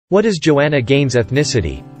What is Joanna Gaines'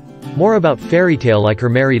 ethnicity? More about Fairytale-Like her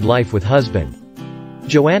married life with husband.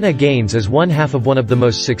 Joanna Gaines is one half of one of the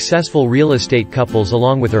most successful real estate couples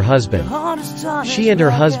along with her husband. She and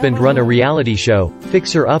her husband run a reality show,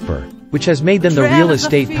 Fixer Upper, which has made them the real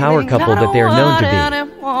estate power couple that they are known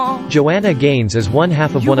to be. Joanna Gaines is one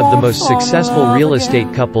half of one of the most successful real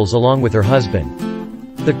estate couples along with her husband.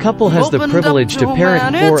 The couple has the privilege to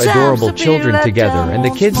parent 4 adorable children together, and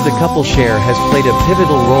the kids the couple share has played a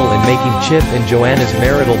pivotal role in making Chip and Joanna's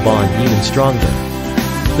marital bond even stronger.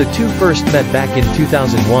 The two first met back in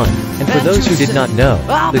 2001, and for those who did not know,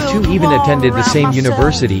 the two even attended the same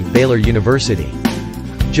university, Baylor University.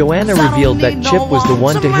 Joanna revealed that Chip was the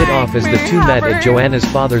one to hit off as the two met at Joanna's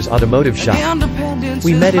father's automotive shop.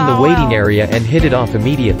 "We met in the waiting area and hit it off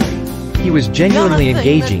immediately. He was genuinely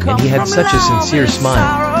engaging and he had such a sincere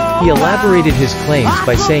smile." He elaborated his claims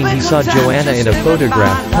by saying he saw Joanna in a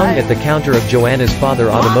photograph hung at the counter of Joanna's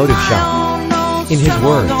father's automotive shop. In his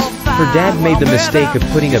words, "Her dad made the mistake of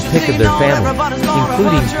putting a pic of their family,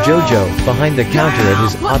 including Jojo, behind the counter at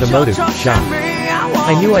his automotive shop.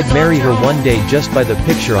 I knew I'd marry her one day just by the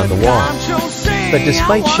picture on the wall." But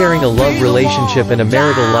despite sharing a love relationship and a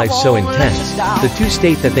marital life so intense, the two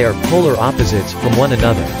state that they are polar opposites from one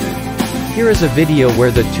another. Here is a video where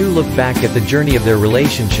the two look back at the journey of their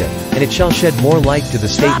relationship, and it shall shed more light to the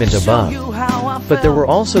statement above. But there were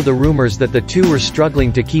also the rumors that the two were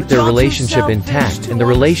struggling to keep their relationship intact, and the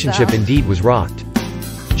relationship indeed was rocked.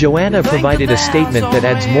 Joanna provided a statement that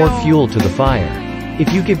adds more fuel to the fire.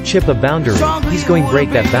 "If you give Chip a boundary, he's going to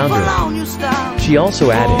break that boundary." She also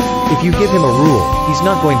added, "If you give him a rule, he's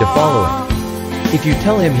not going to follow it. If you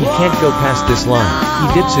tell him he can't go past this line,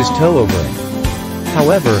 he dips his toe over it."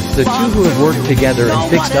 However, the two who have worked together and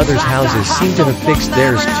fixed others' houses seem to have fixed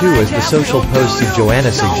theirs too, as the social posts of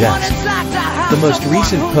Joanna suggest. The most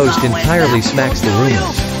recent post entirely smacks the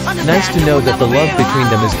rumors. Nice to know that the love between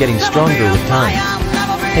them is getting stronger with time.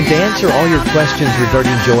 And to answer all your questions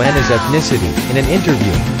regarding Joanna's ethnicity, in an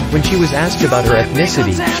interview, when she was asked about her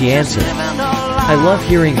ethnicity, she answered, "I love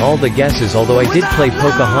hearing all the guesses. Although I did play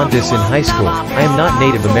Pocahontas in high school, I am not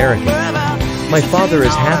Native American. My father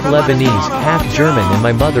is half Lebanese, half German, and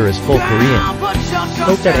my mother is full Korean."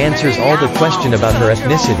 Hope that answers all the question about her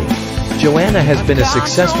ethnicity. Joanna has been a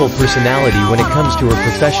successful personality when it comes to her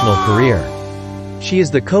professional career. She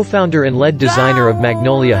is the co-founder and lead designer of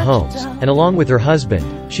Magnolia Homes, and along with her husband,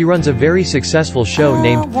 she runs a very successful show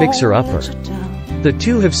named Fixer Upper. The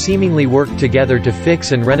two have seemingly worked together to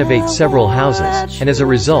fix and renovate several houses, and as a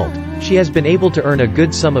result, she has been able to earn a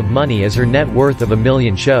good sum of money, as her net worth of $1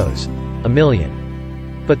 million shows. $1 million.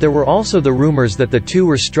 But there were also the rumors that the two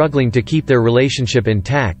were struggling to keep their relationship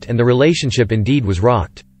intact, and the relationship indeed was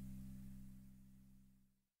rocked.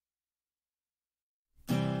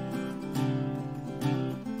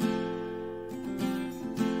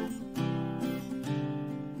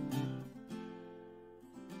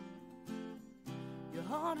 Your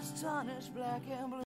heart is tarnished black and blue.